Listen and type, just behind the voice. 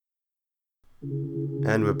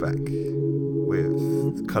And we're back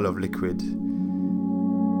with Colour of Liquid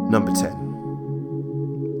number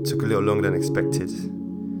 10. Took a little longer than expected,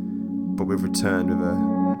 but we've returned with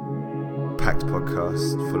a packed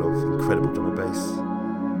podcast full of incredible drum and bass.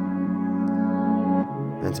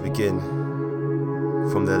 And to begin,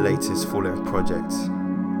 from their latest full-length project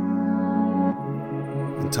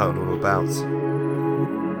entitled All About,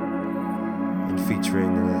 and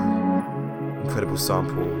featuring an incredible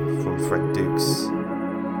sample from Frank Dukes'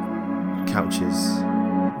 Couches,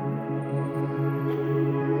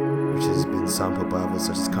 which has been sampled by others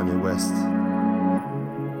such as Kanye West.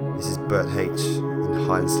 This is Bert H and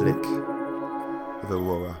High and Slick with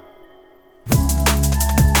Aurora.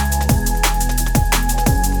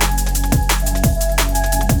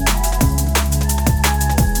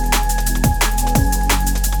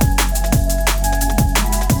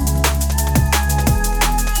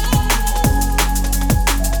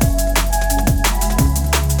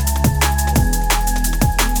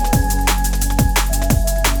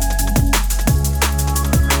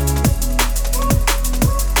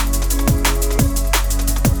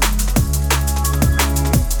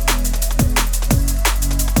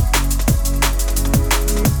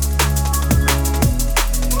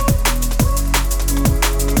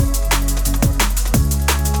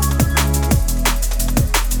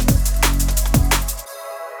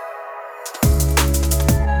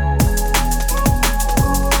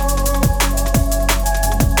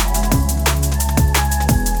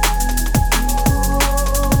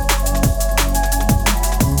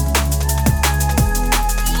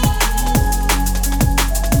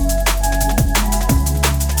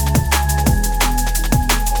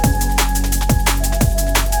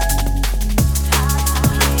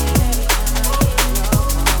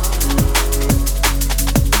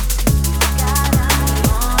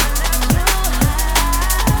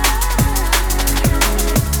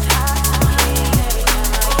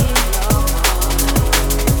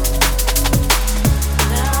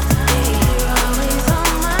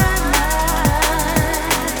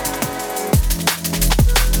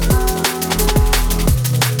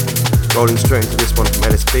 Rolling straight into this one from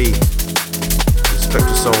LSB, with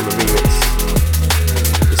Spectral Soul on the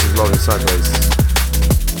remix. This is Rolling Sideways.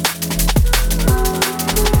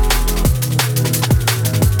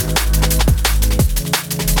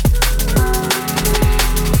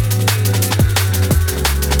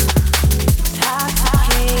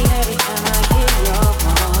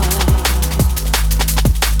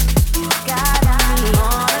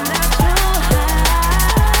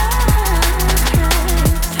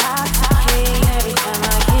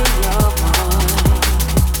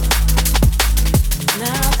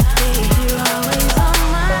 Always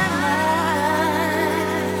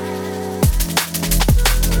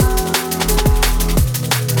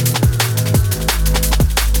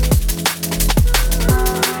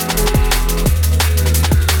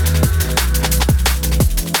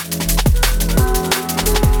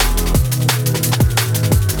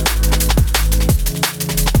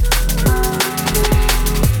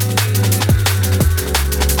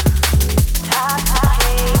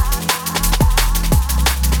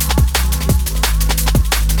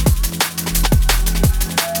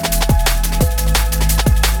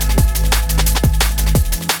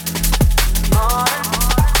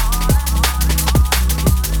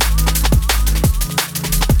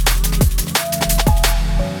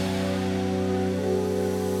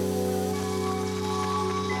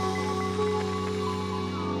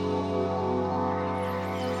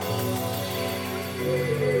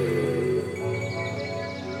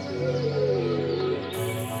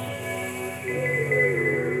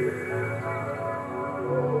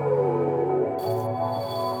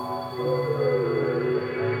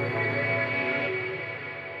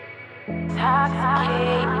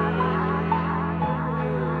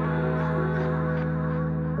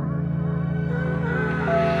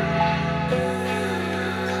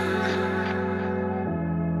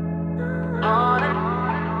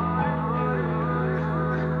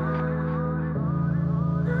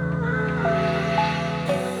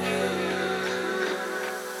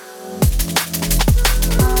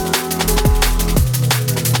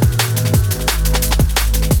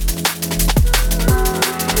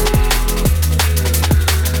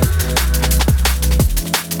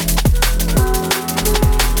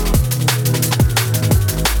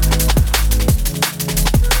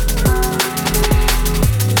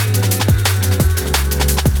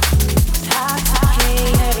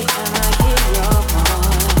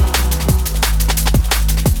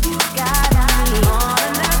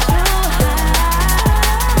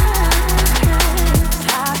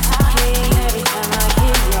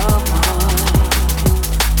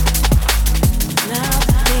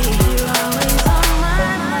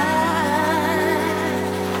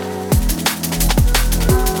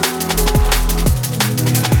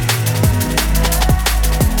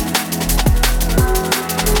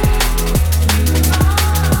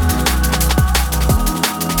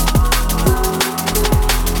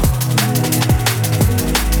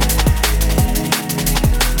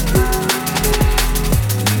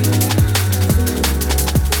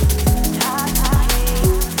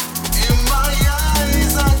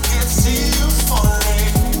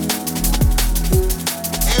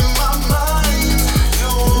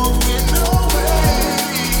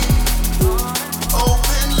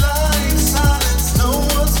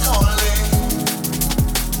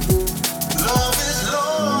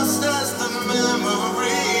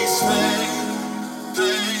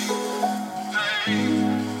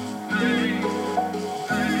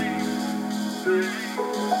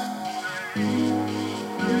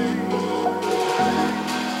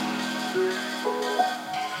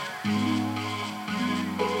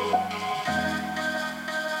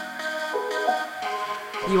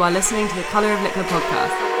You are listening to the Colour of Liquid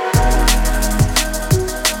podcast.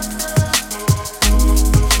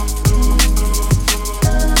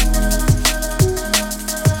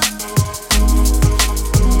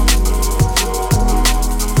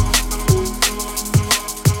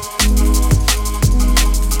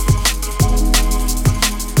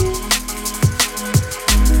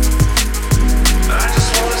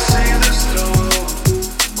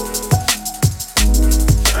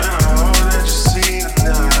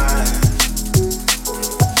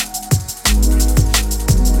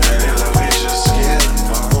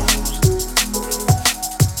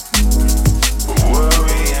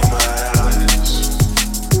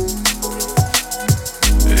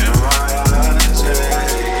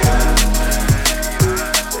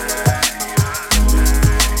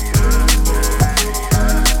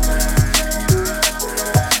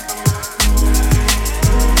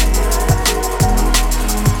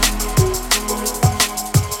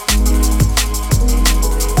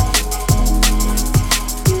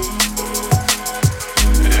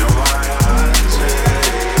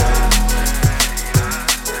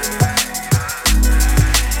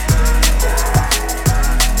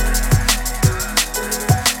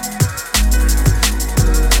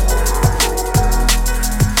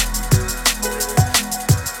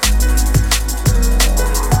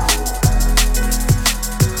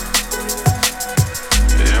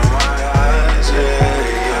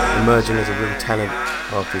 Emerging as a real talent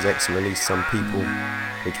after his excellent release Some People,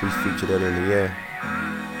 which we featured earlier in the year.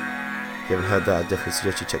 If you haven't heard that, I definitely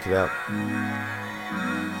suggest you check it out.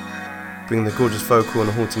 Bringing the gorgeous vocal and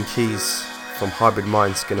the haunting keys from Hybrid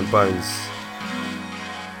Mind, Skin and Bones.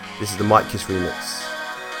 This is the Mike Kiss remix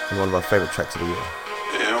and one of our favourite tracks of the year.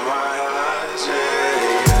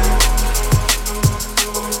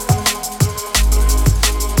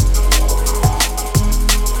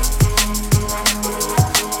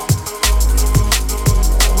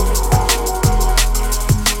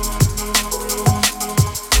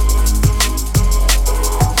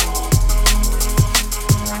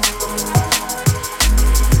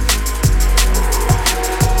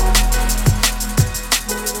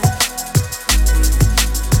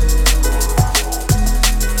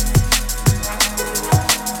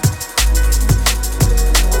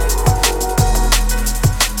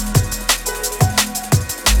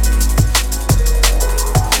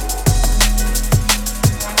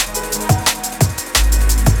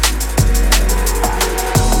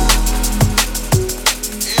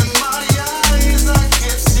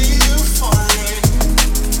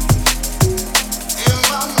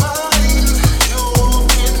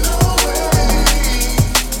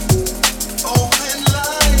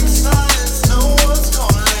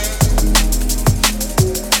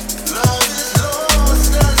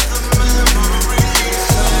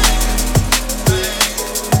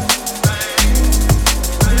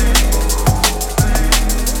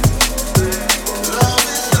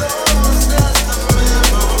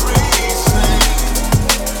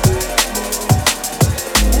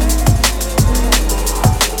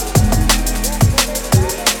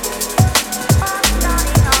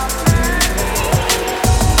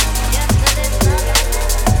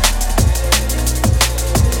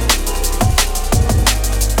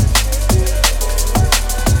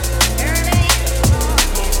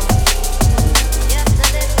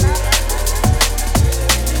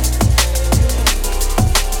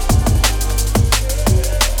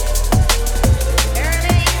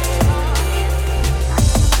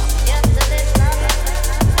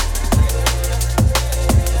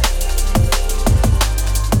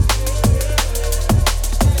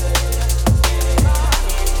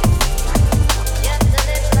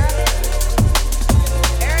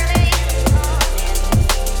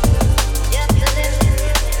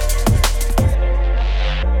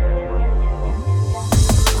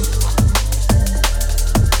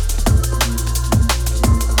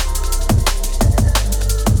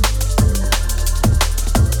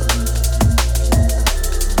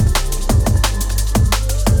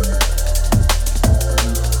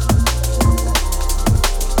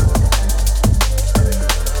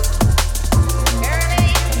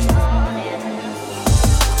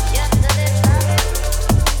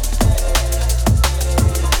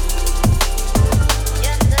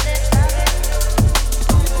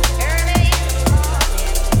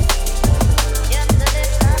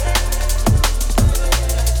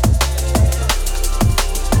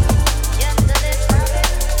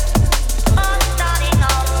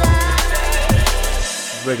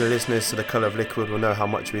 Regular listeners to The Colour of Liquid will know how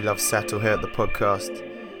much we love Sato here at the podcast.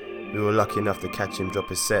 We were lucky enough to catch him drop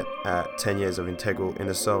his set at 10 years of integral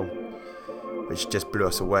inner soul, which just blew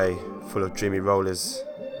us away, full of dreamy rollers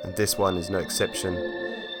and this one is no exception.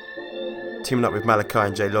 Teaming up with Malachi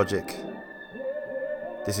and J Logic,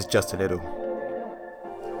 this is Just a Little.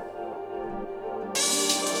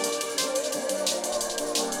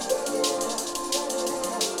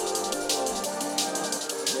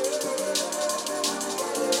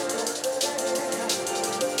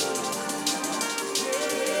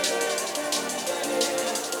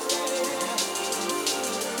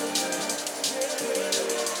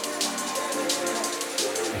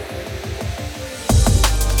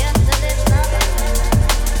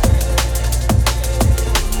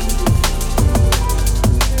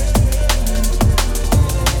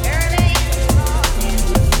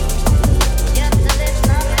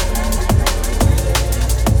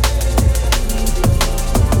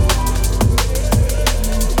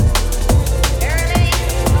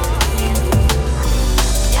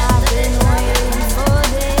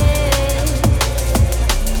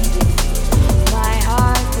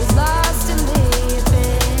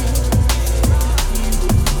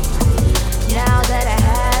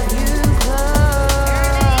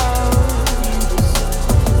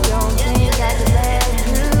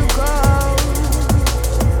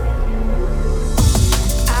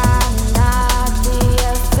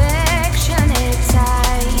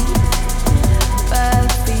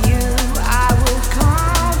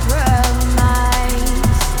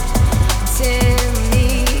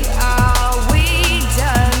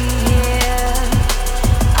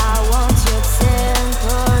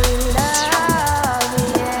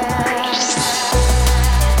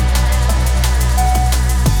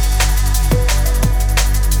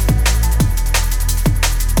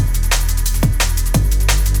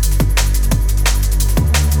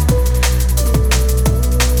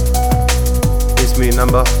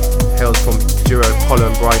 Number hails from duo Polo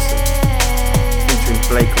and Bryson, featuring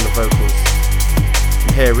Blake on the vocals.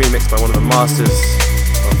 And here remixed by one of the masters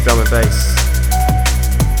of drum and bass.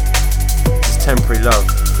 This is Temporary Love,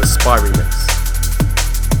 the Spy remix.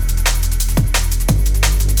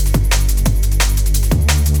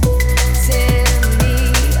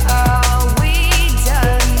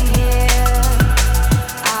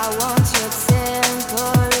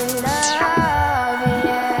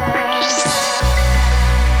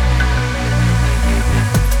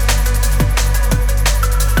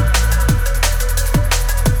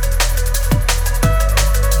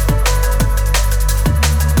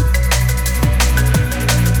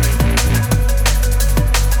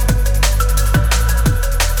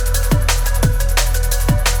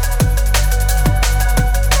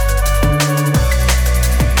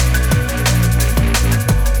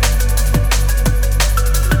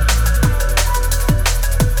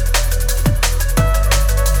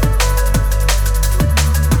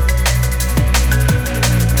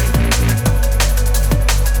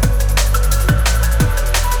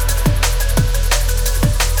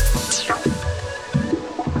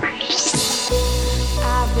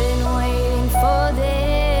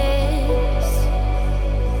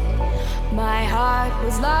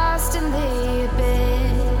 Was lost in the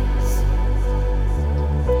abyss.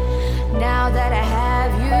 Now that I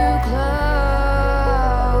have you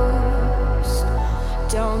close,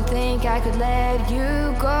 don't think I could let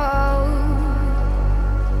you go.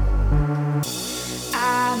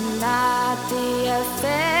 I'm not the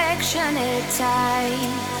affectionate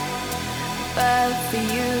type, but for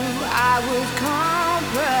you I would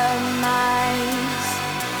compromise.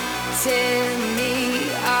 Tell me,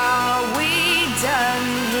 are we done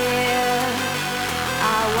here?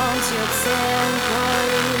 I want your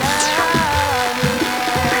temporary love, yeah.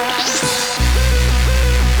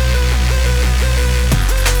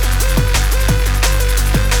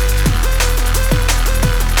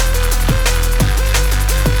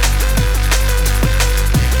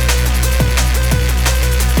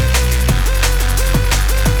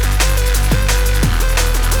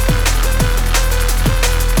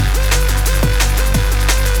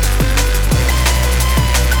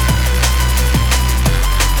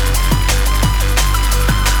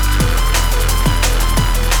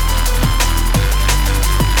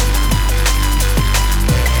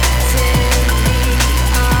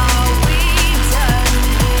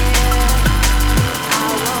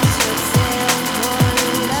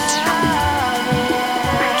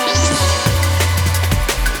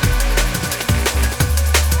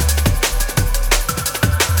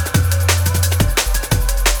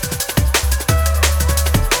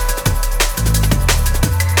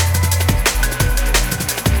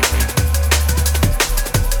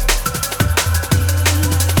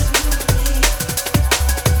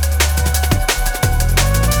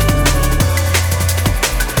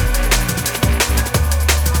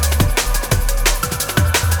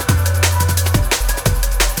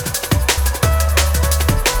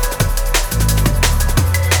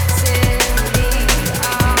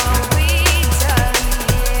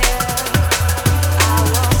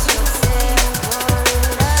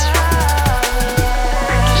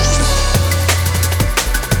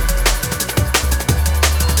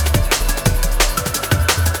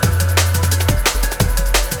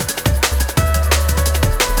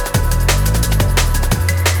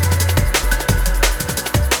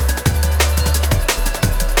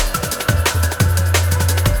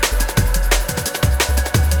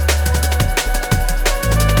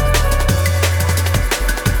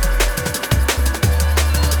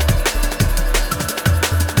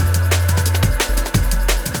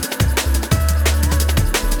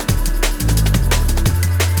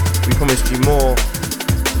 We promised you more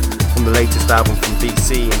from the latest album from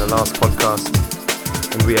BC in the last podcast,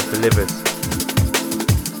 and we have delivered.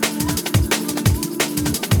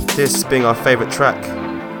 This being our favourite track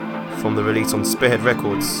from the release on Spearhead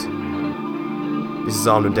Records. This is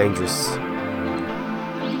Armed and Dangerous.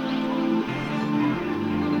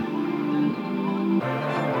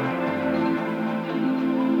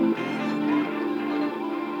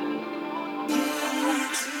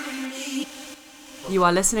 You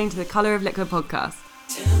are listening to the Colour of Liquid podcast.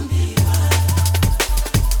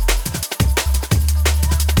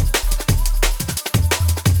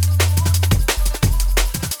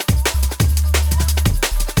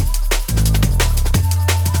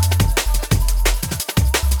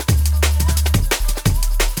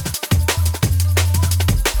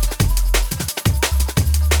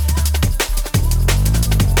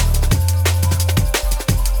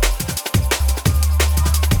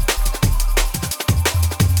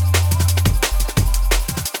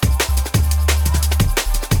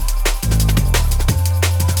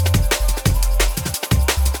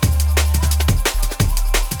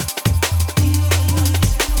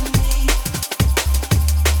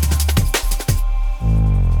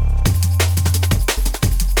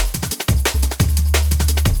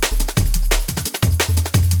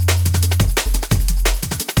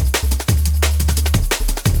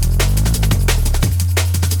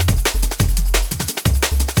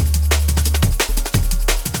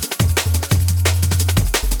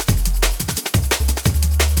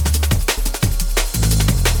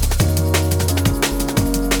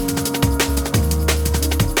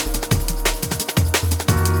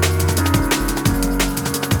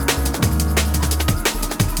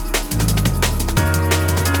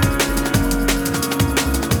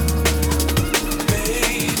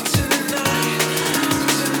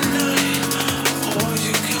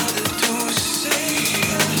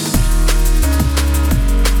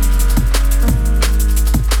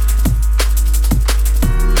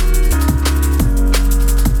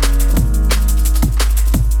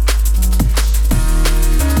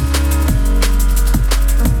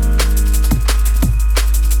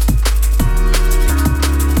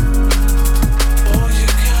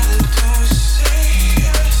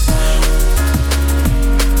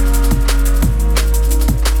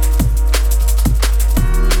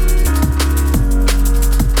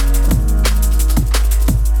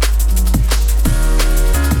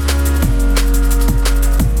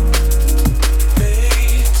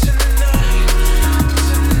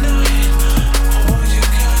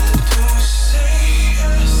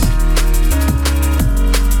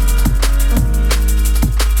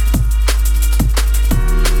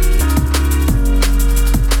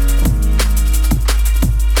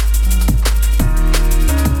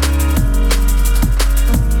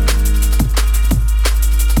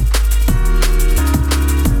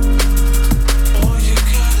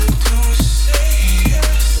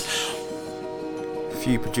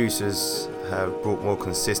 Producers have brought more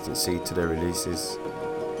consistency to their releases.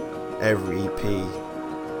 Every EP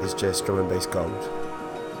is just drum and bass gold.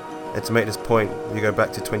 And to make this point, we go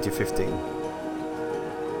back to 2015.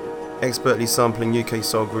 Expertly sampling UK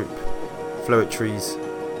soul group Floetry's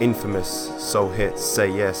infamous soul hit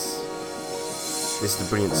Say Yes. This is the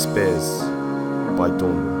brilliant Spears by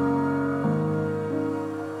Dawn.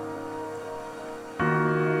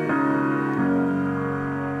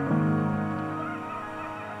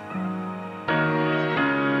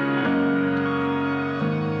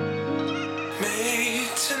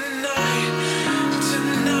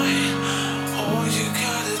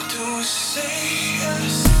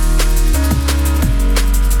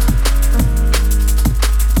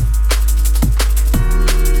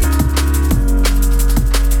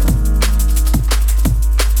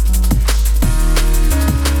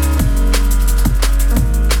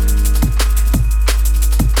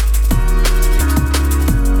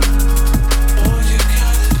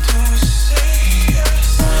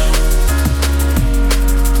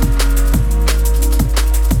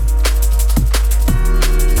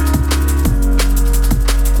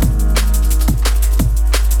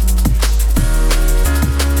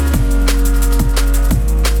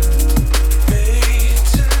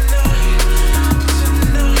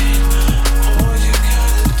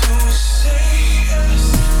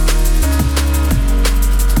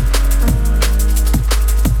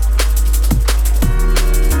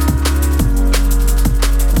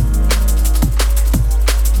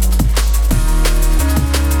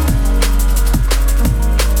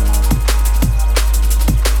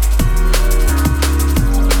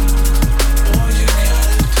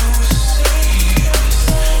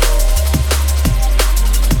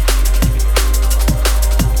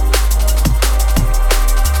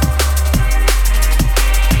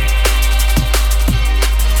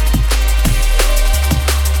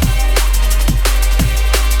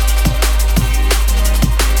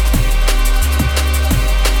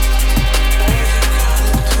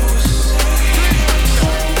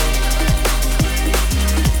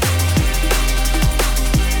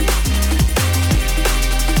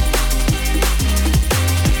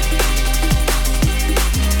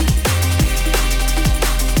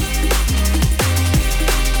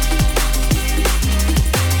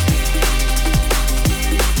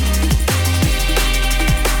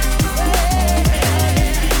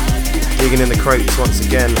 bringing in the crates once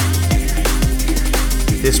again.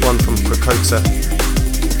 This one from Krakota,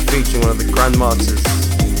 featuring one of the grandmasters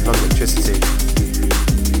of electricity.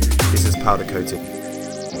 This is Powder Coated.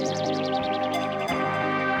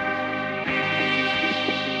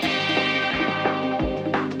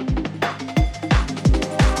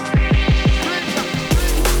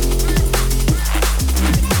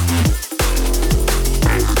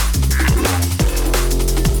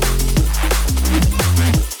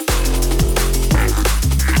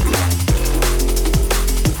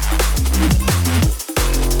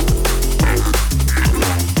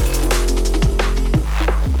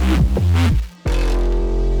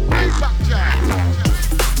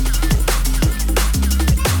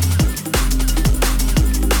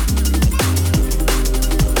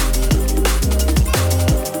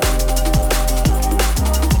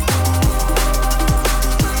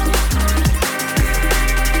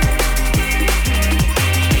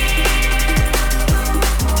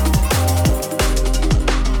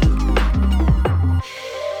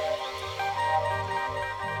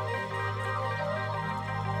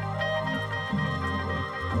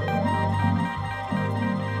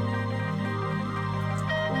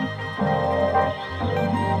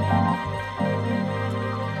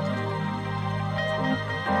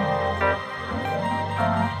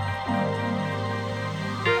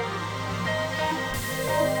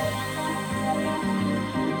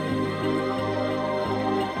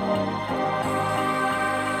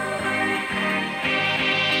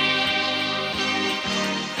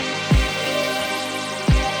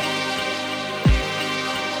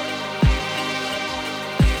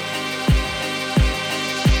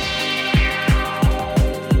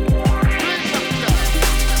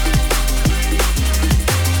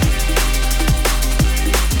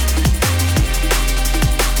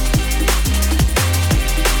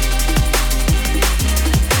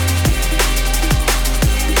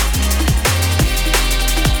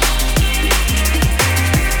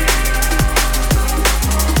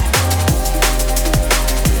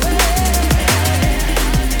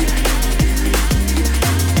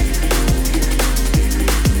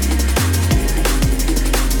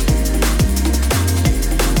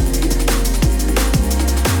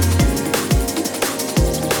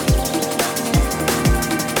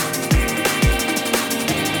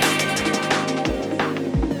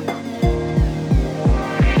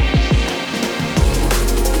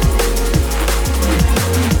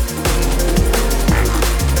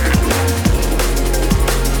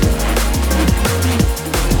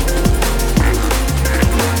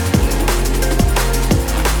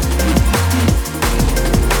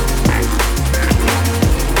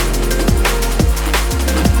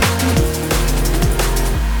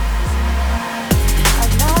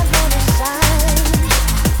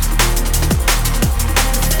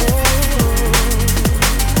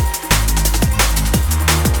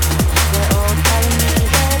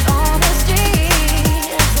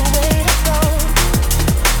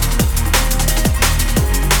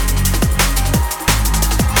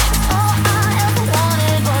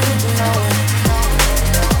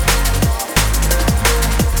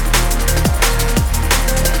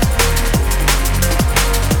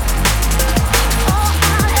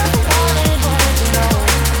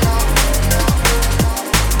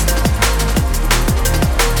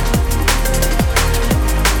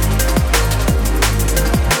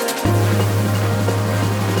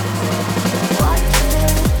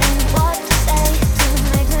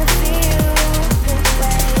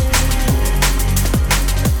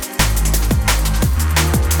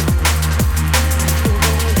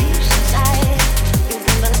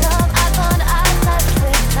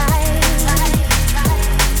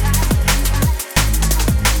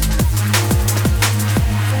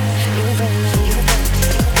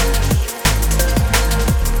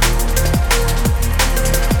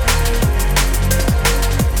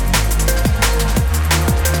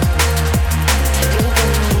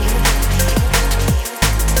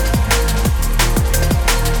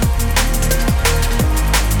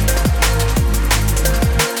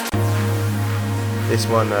 This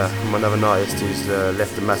one from another artist who's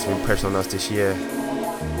left a massive impression on us this year.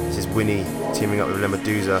 This is Winnie teaming up with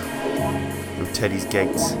Lemedusa with Teddy's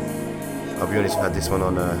Gates. I'll be honest, I've had this one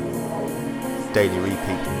on a daily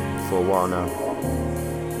repeat for a while now.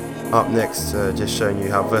 Up next, just showing you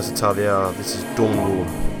how versatile they are, this is Dawnwall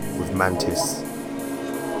with Mantis.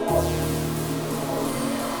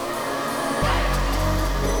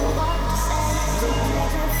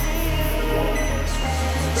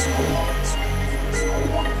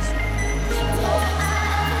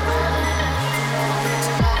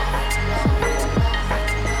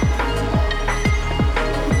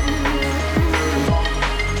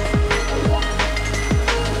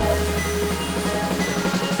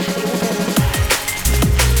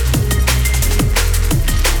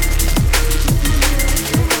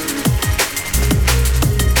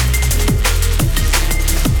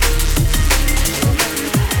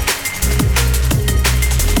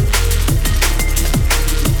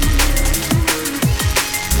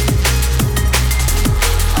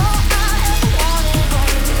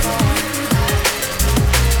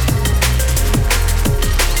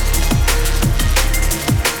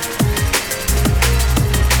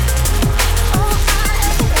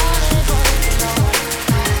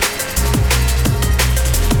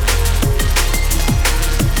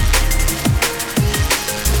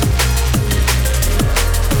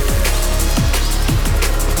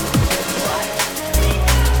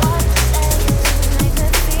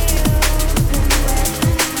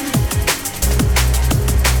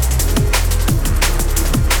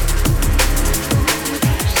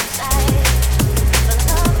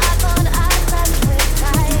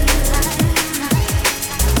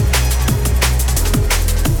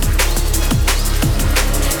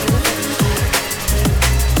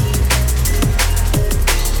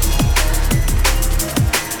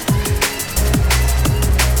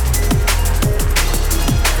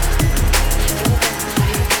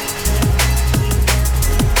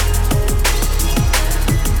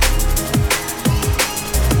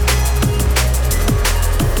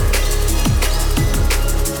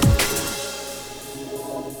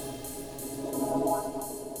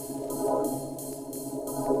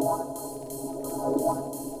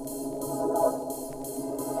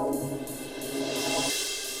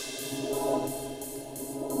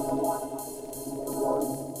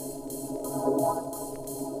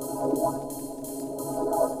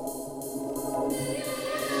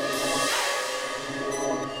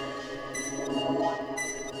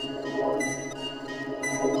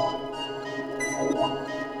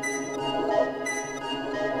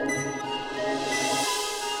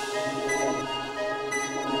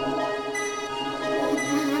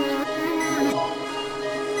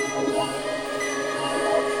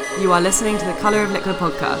 You are listening to the Colour of Liquid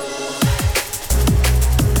podcast.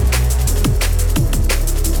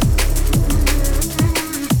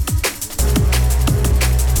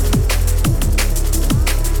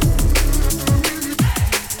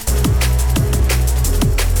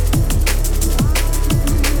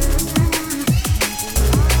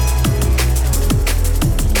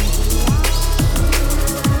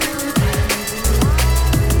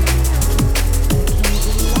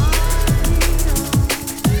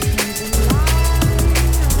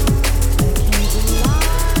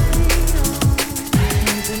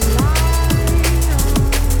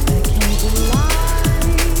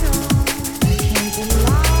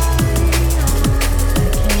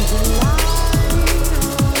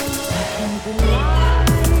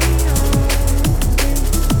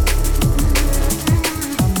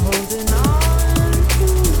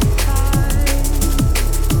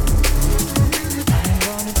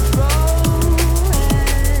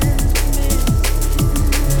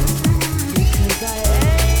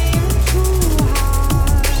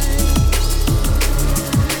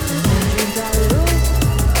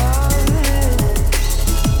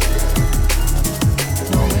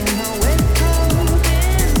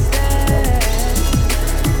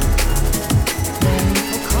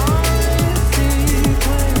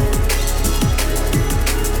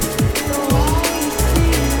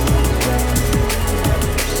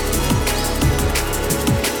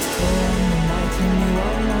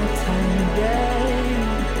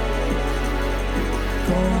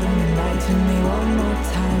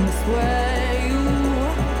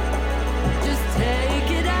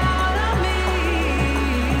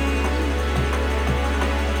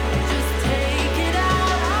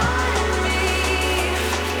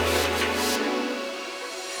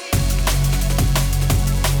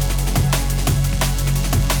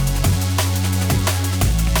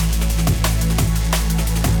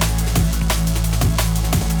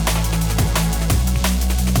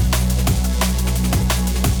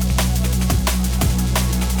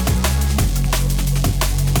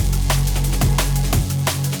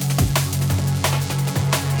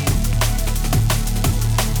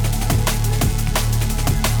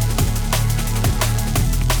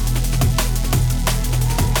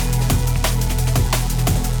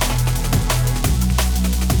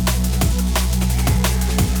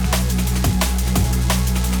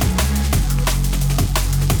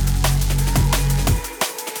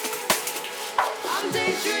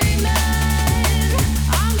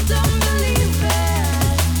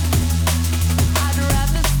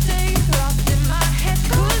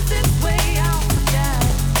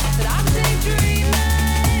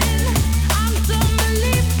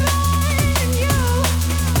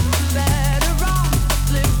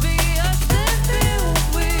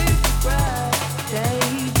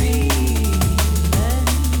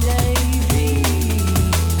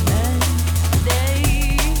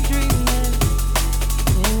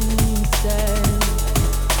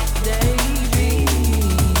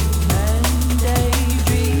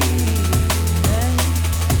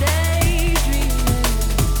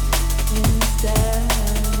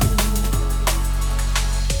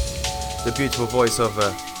 Beautiful voice of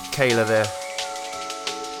Kayla there,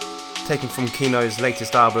 taken from Kino's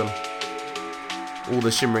latest album, All the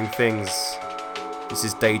Shimmering Things. This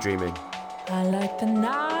is Daydreaming. I like the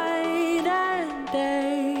night and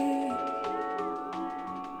day.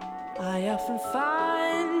 I often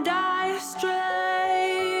find I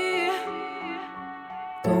stray.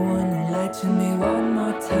 Go on and lie to me one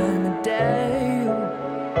more time a day.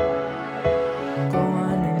 Go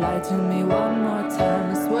on and lie to me one more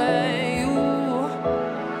time, I swear.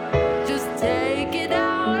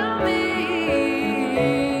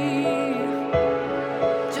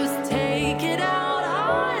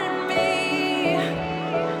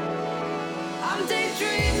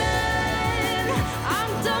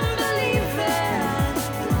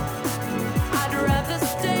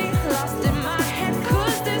 Lost in my head,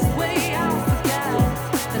 'cause this way I'll forget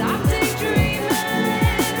that I'm daydreaming.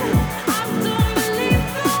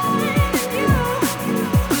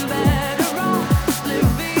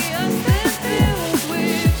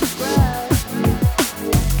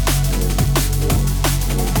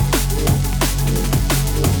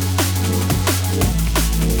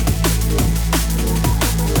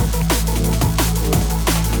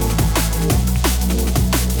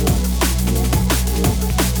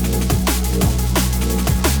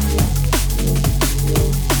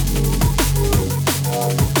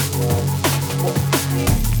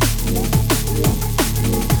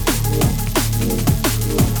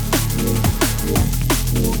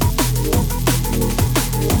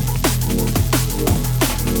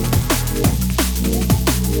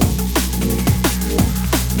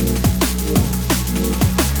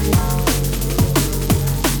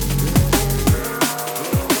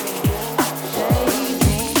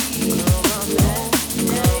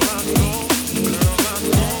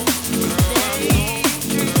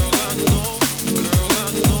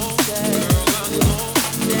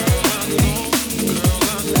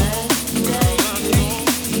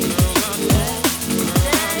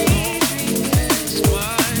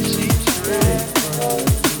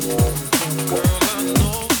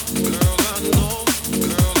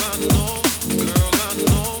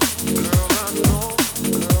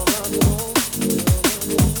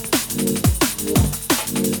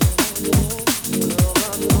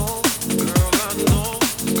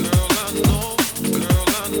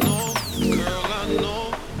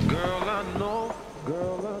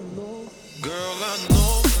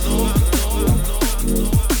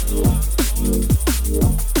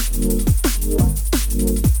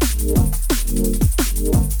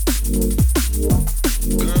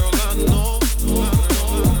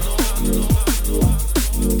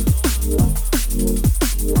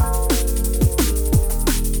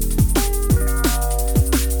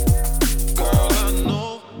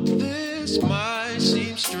 might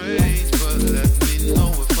seem strange, but let me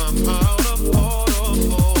know if I'm out of order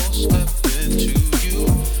for stepping to you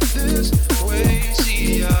this way.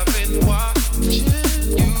 See, I've been watching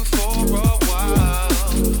you for a while,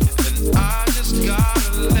 and I just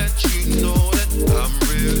gotta let you know that I'm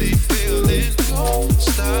really feeling your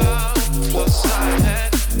style. Plus I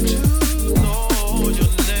had to know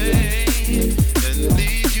your name and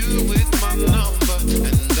leave you with my number,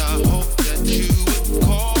 and I hope that you would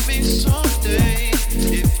call me someday.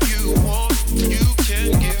 If you want, you can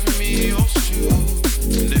give me yours too,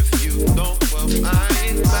 and if you don't, well, I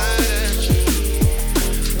ain't mad at you.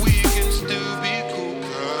 We can still be cool,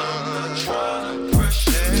 girl. I'm not trying to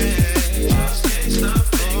pressure you, just can't stop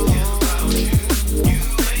thinking about you. You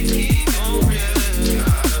ain't even real,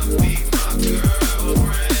 gotta be my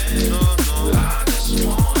girlfriend. No, I just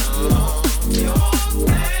wanna know your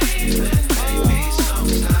name, and maybe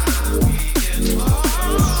sometime we can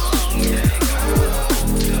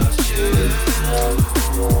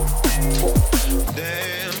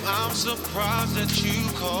damn, I'm surprised that you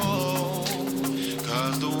called,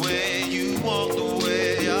 'cause the way you walked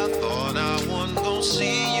away, I thought I wasn't gonna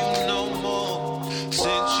see you no more.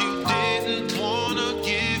 Since you didn't wanna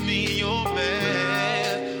give me your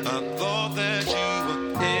man, I thought that you were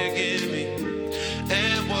digging me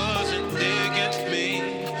and wasn't digging me.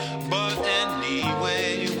 But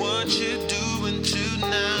anyway, what you doing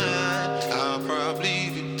tonight? I'll probably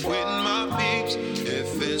be with my peeps.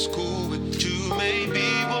 If it's cool with you, maybe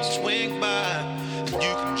we'll swing by.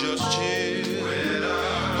 You can just chill,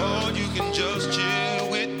 or you can just chill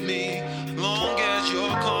with me. Long as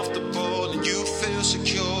you're comfortable and you feel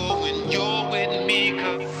secure when you're with me.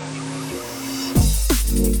 'Cause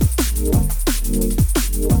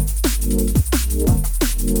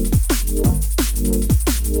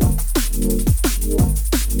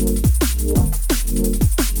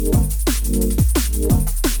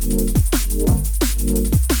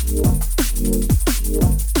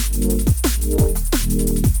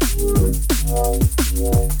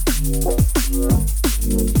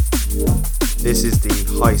This is the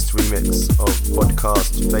Heist remix of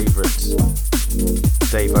podcast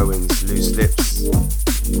favourite Dave Owens' Loose Lips,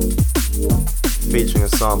 featuring a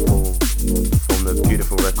sample from the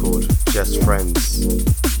beautiful record Just Friends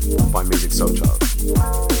by Music Soul Child.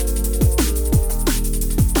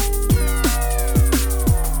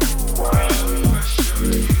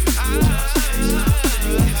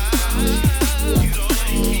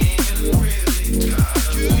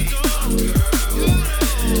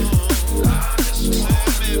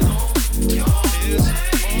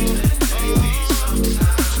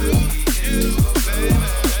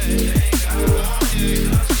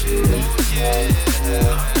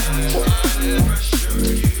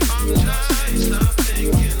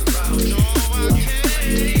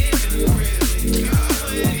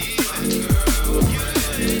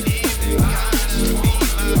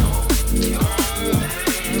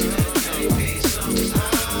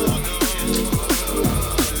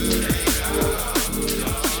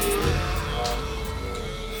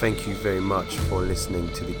 Thank you very much for listening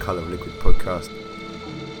to the Colour of Liquid podcast.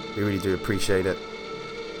 We really do appreciate it.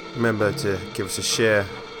 Remember to give us a share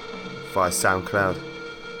via SoundCloud,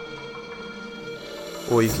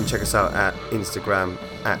 or you can check us out at Instagram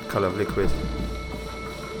at Colour of Liquid,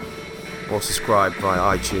 or subscribe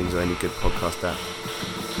via iTunes or any good podcast app.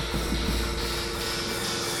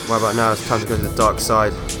 Right about now, it's time to go to the dark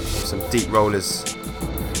side with some deep rollers.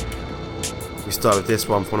 We start with this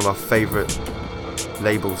one from one of our favourite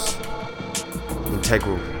labels,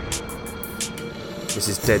 Integral. This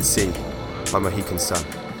is Dead Sea by Mohican Sun.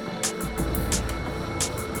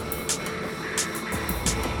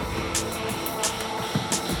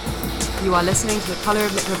 You are listening to the Colour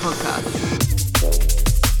of Liquid podcast.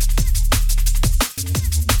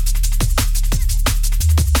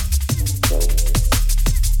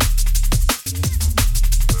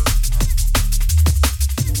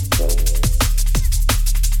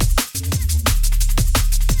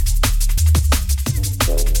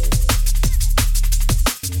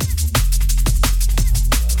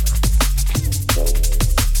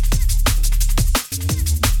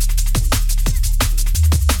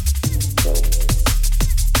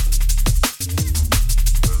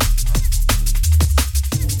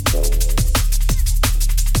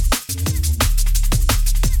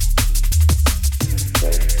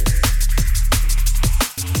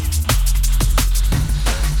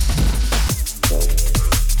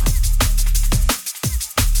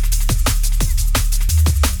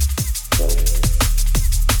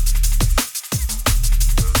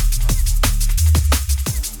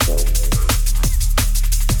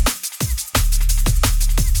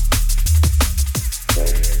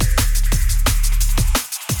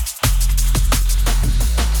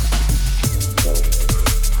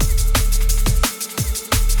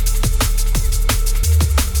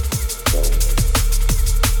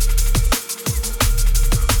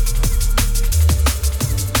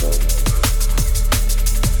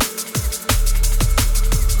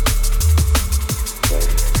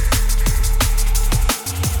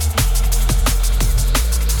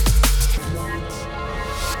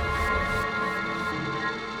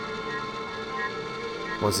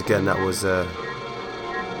 Once again, that was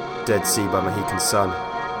Dead Sea by Mohican Sun.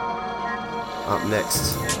 Up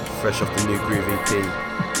next, fresh off the New Groove EP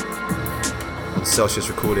on Celsius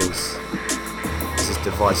Recordings, this is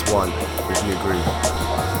Device 1 with New Groove.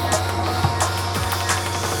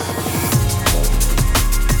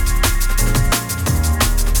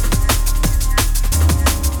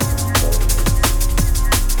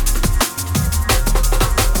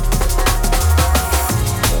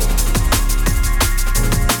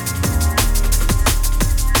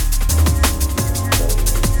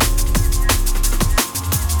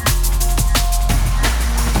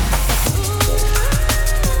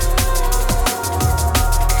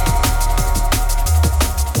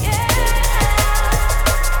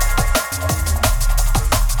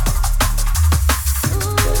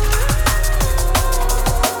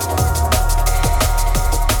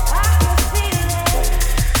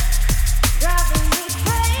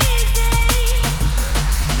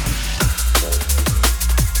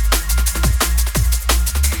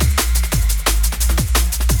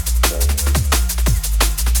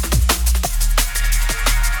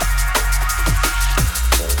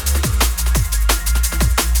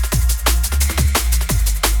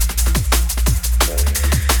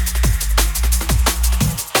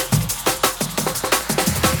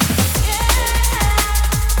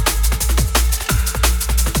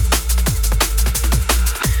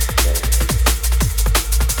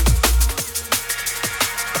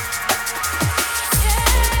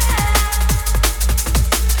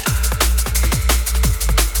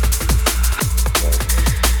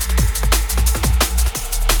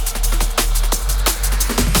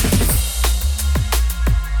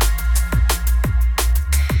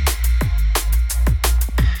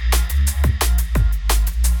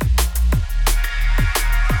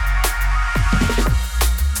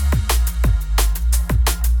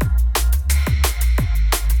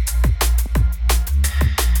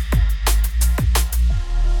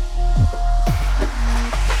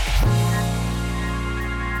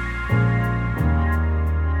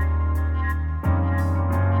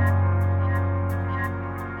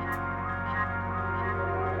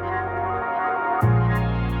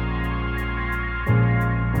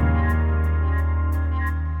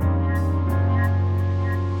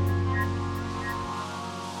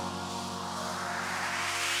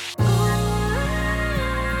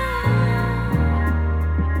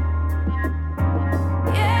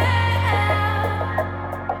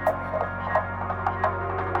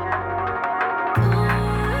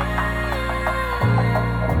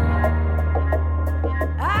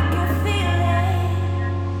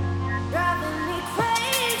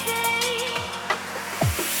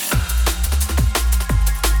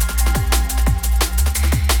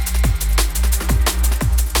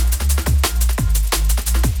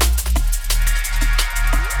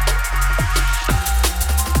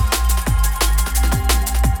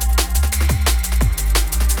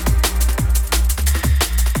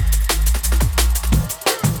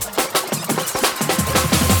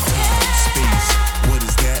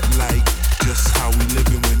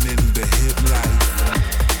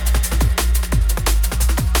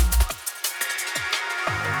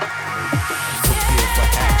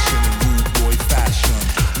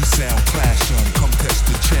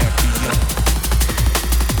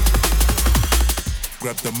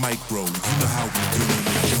 Grab the mic, bro. You know how we do it.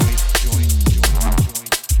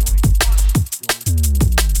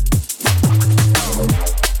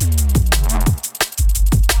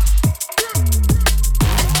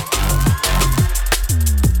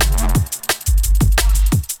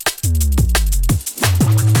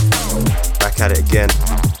 Back at it again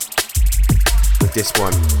with this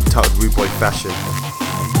one, entitled Rude Boy Fashion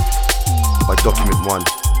by Document One.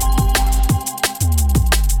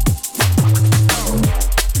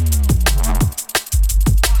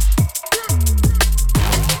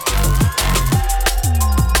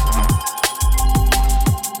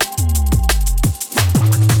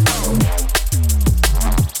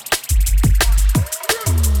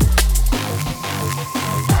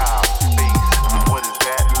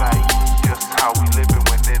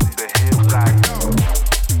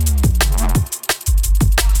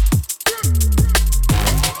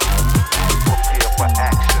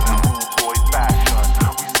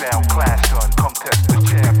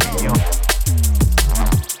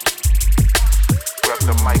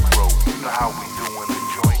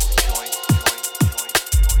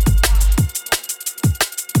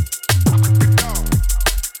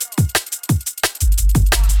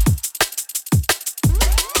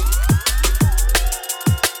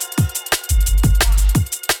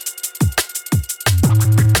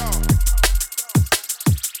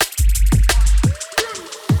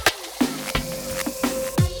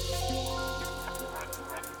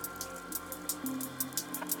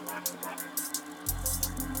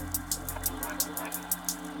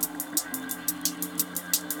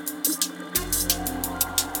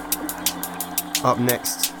 Up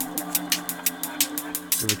next,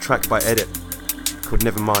 with a track by Edit called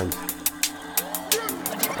Nevermind.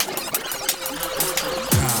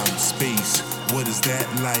 Time, space, what is that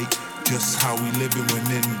like? Just how we living when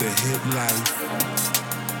in the hip life.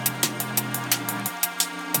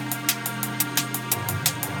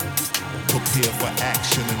 Prepare for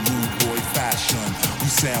action in rude boy fashion. We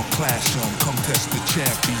sound clashing, come test the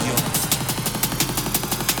champion.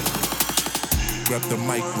 Grab the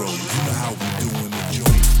micro, you know how we doing the joint.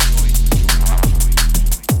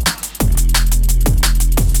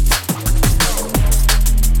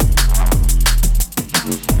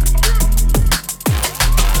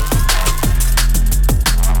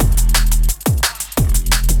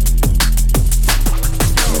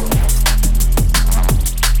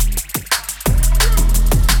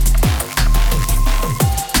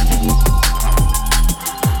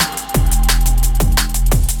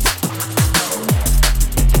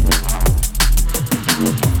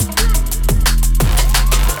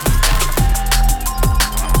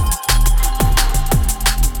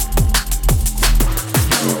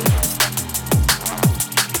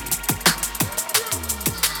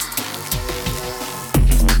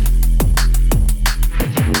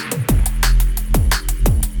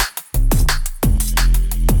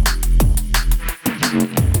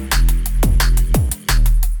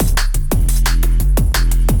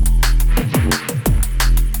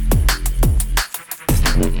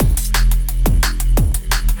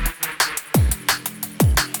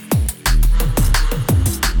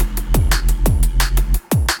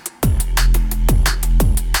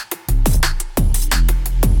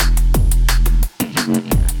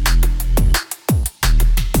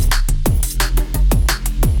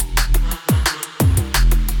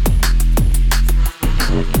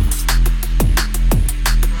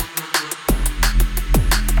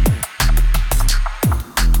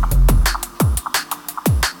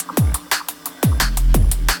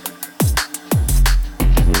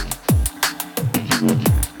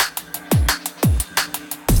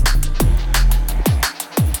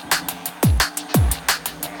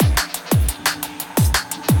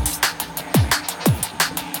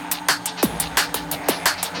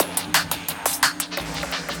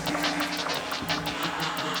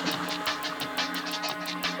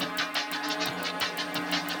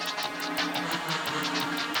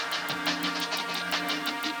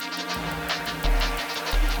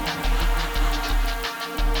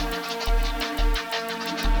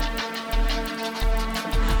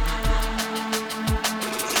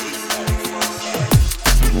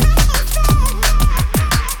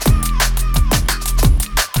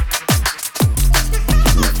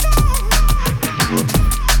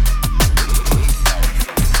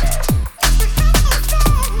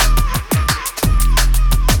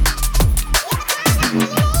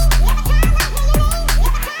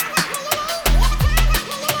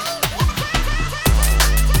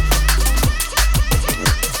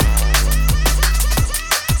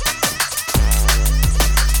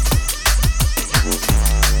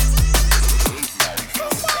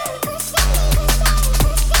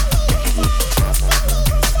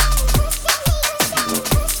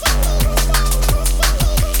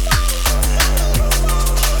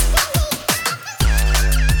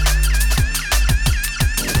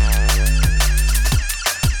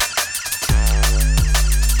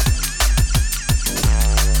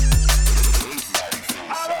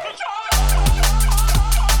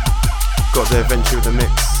 The adventure of the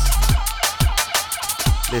mix.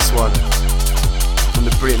 This one from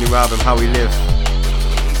the brilliant new album How We Live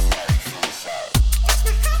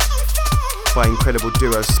by incredible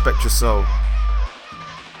duo Spectra Soul.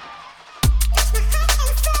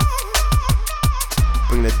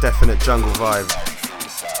 Bringing a definite jungle vibe.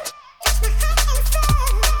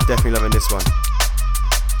 Definitely loving this one.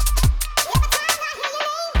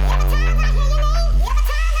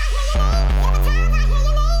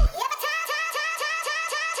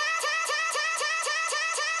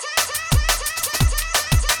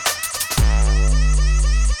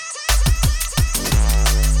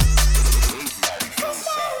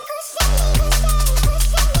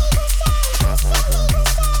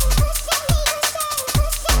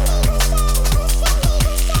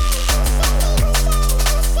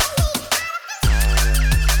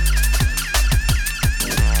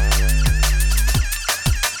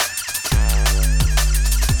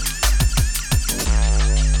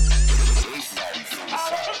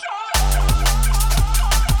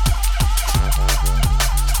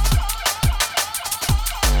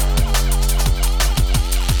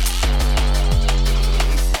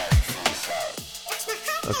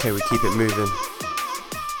 Okay, we keep it moving.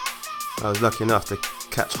 I was lucky enough to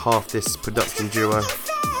catch half this production duo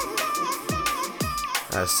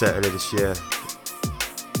certainly this year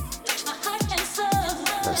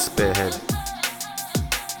at Spearhead.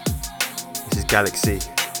 This is Galaxy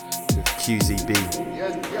with QZB.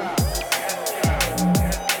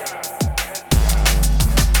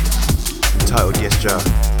 Entitled Yes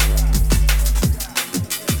Jah.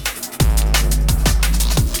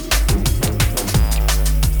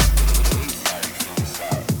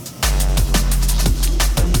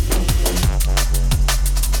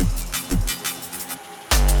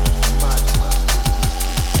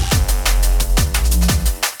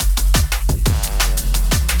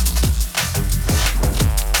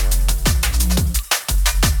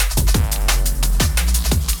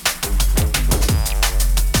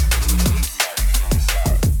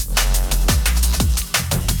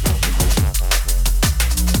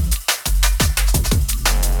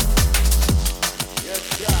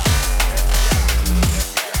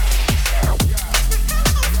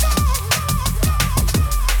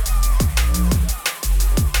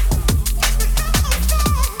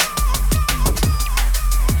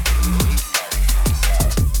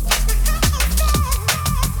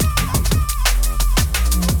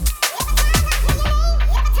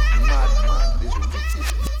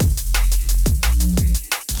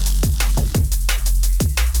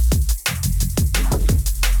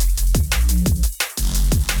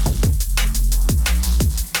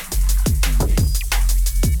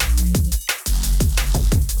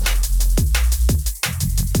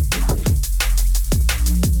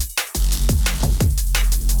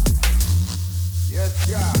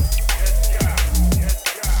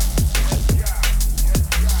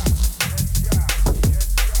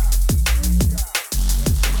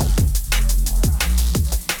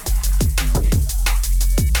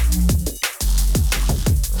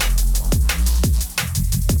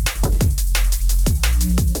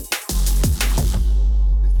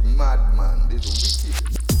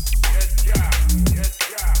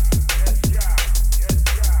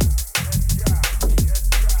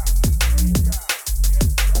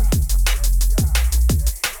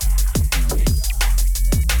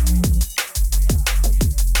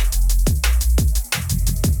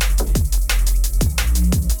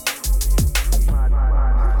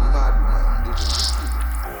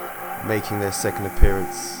 Making their second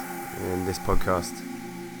appearance in this podcast,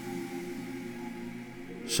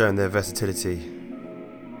 showing their versatility.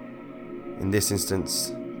 In this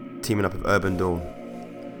instance, teaming up with Urban Dawn.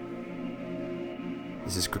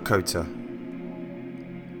 This is Krakota,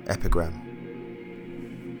 Epigram.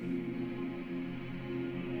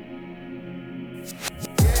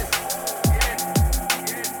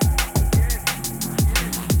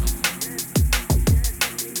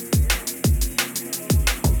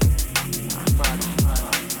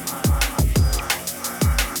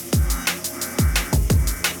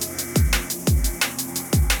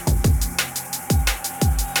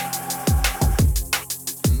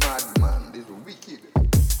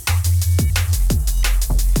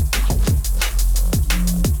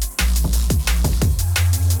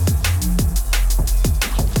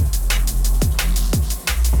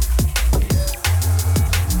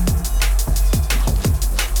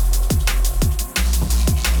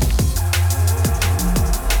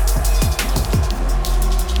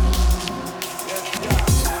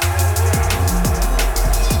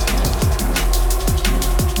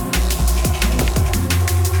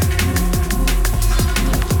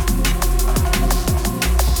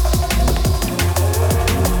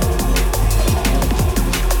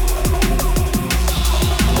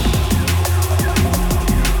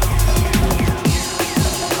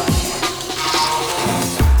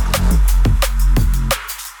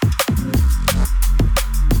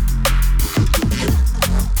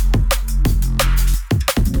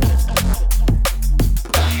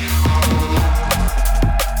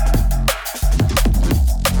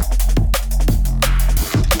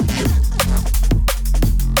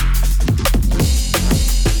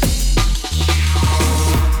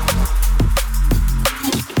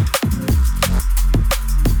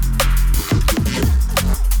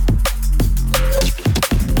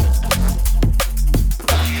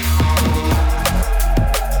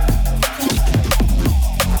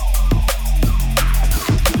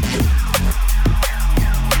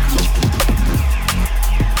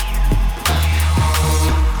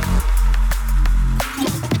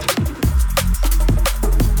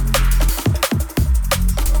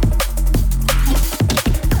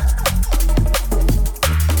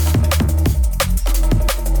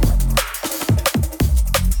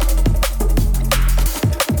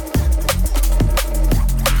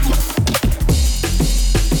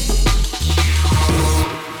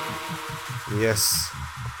 Yes,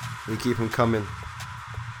 we keep them coming.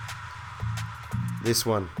 This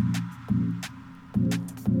one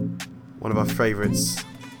of our favourites.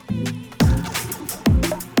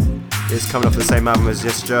 It's coming off the same album as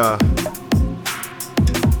Yes Jar.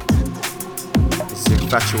 This is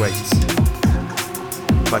Infatuate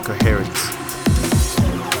by Coherent.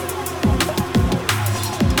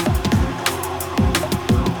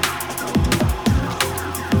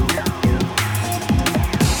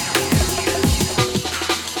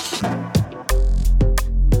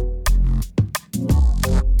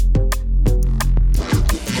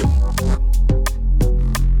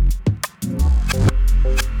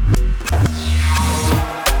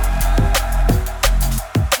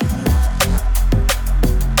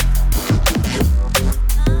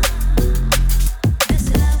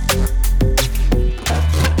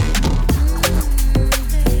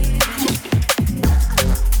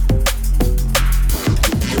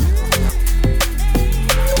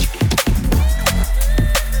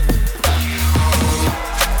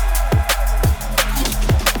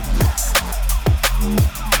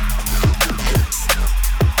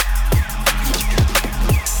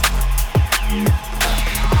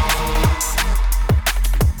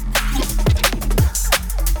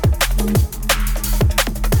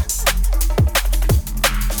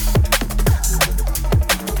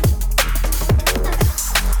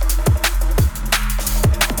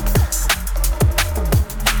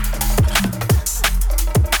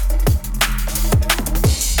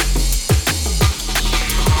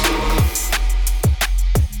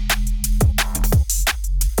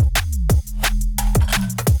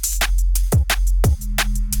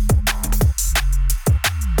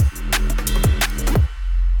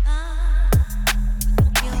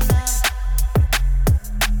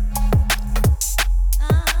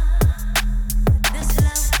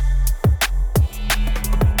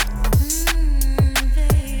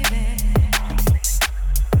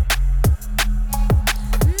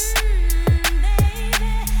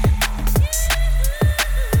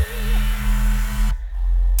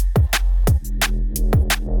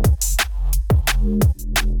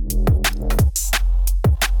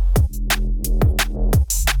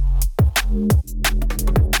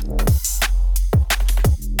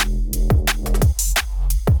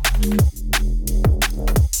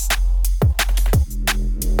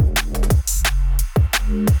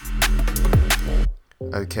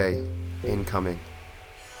 Okay, incoming,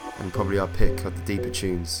 and probably our pick of the deeper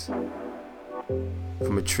tunes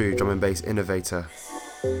from a true drum and bass innovator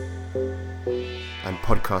and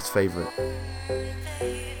podcast favourite.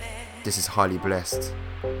 This is Highly Blessed,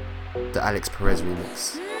 the Alex Perez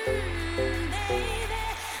remix.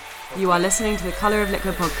 You are listening to the Colour of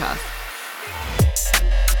Liquid podcast.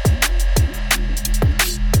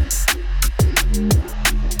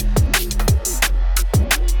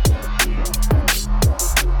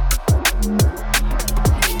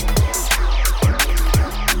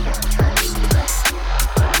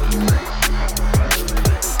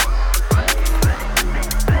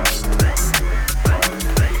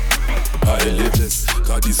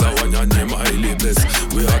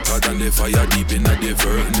 Fire deep in the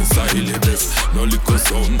furnace, highly blessed. No liquor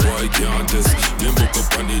sound, boy can't test. Them book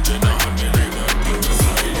up on the general and me ring and bless.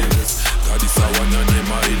 Highly blessed. God is a one and name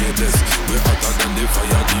highly blessed. We hotter than the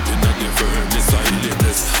fire deep in the furnace, highly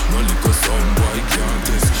blessed. No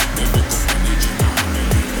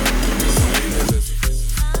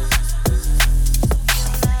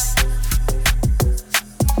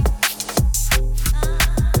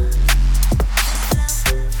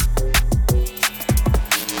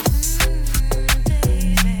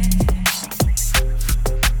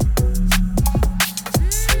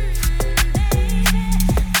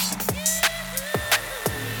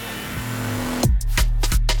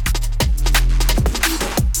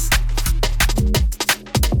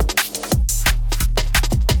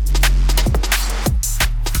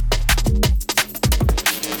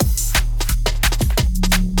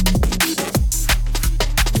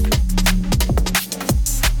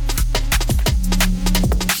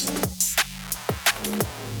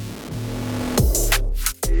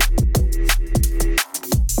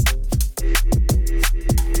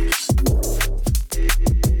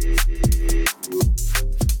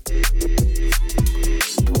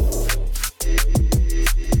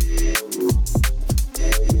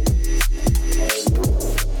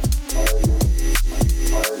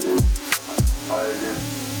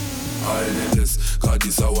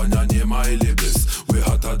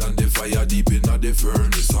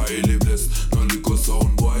liquor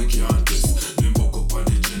sound, boy can't test. Them book up on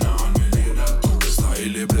the general and me ring and bless.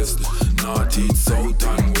 Highly blessed. North, east, south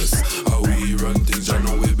and west. How we run things, I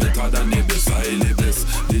know we better than the best.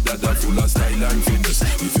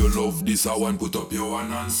 this a one, put up your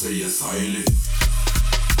hand and say yes, highly.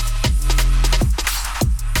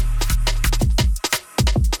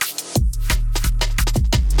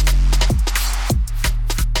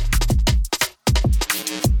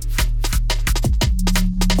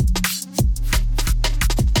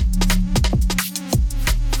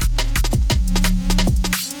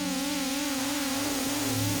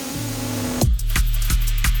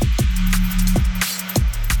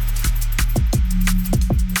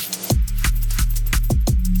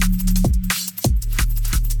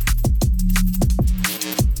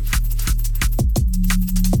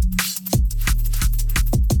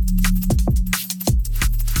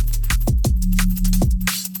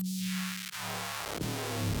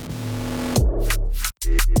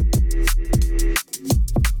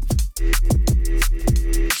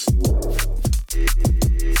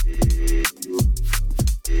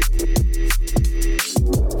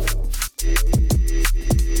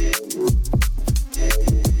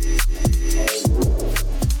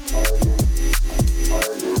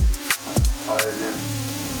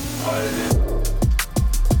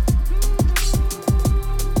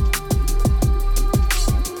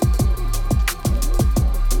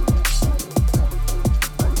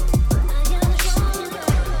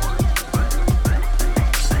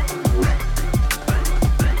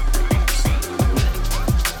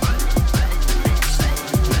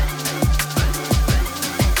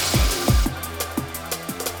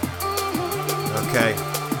 Okay,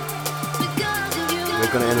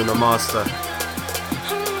 we're gonna end on a master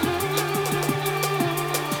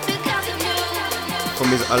from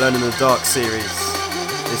his Alone in the Dark series.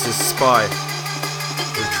 This is Spy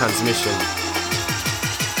with Transmission.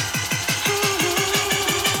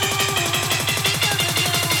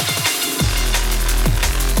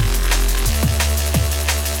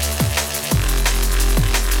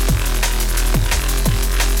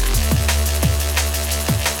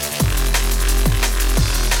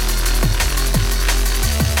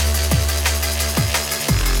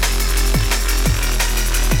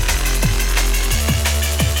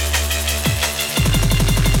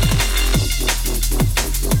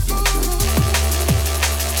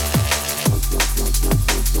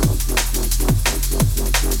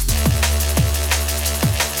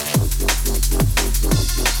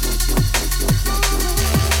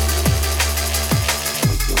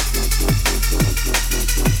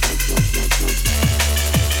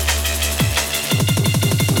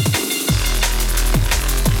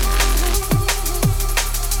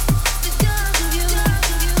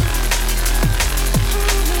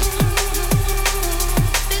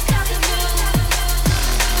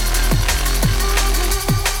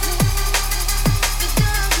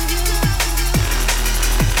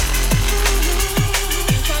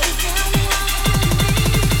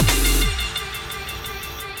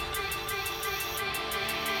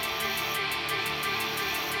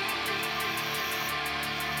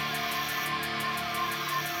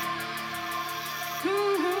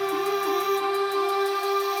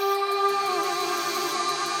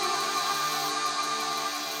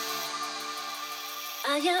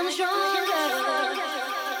 I am stronger.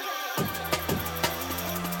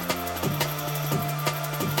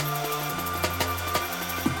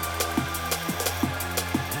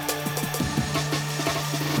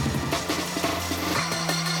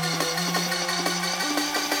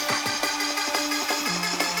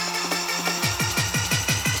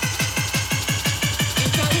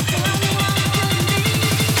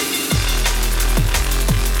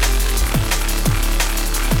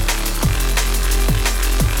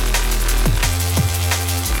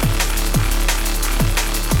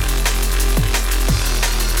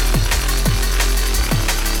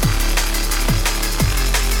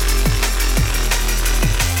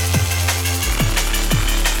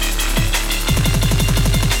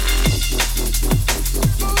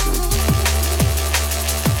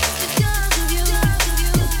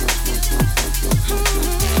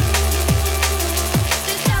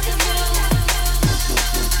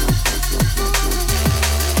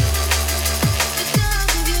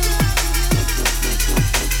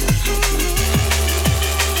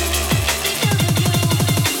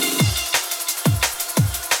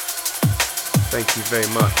 Thank you very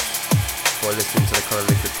much for listening to the Colour of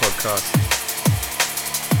Liquid podcast.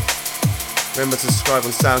 Remember to subscribe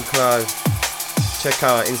on SoundCloud. Check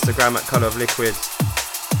out our Instagram at Colour of Liquid.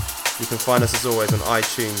 You can find us as always on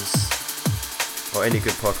iTunes or any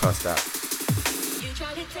good podcast app.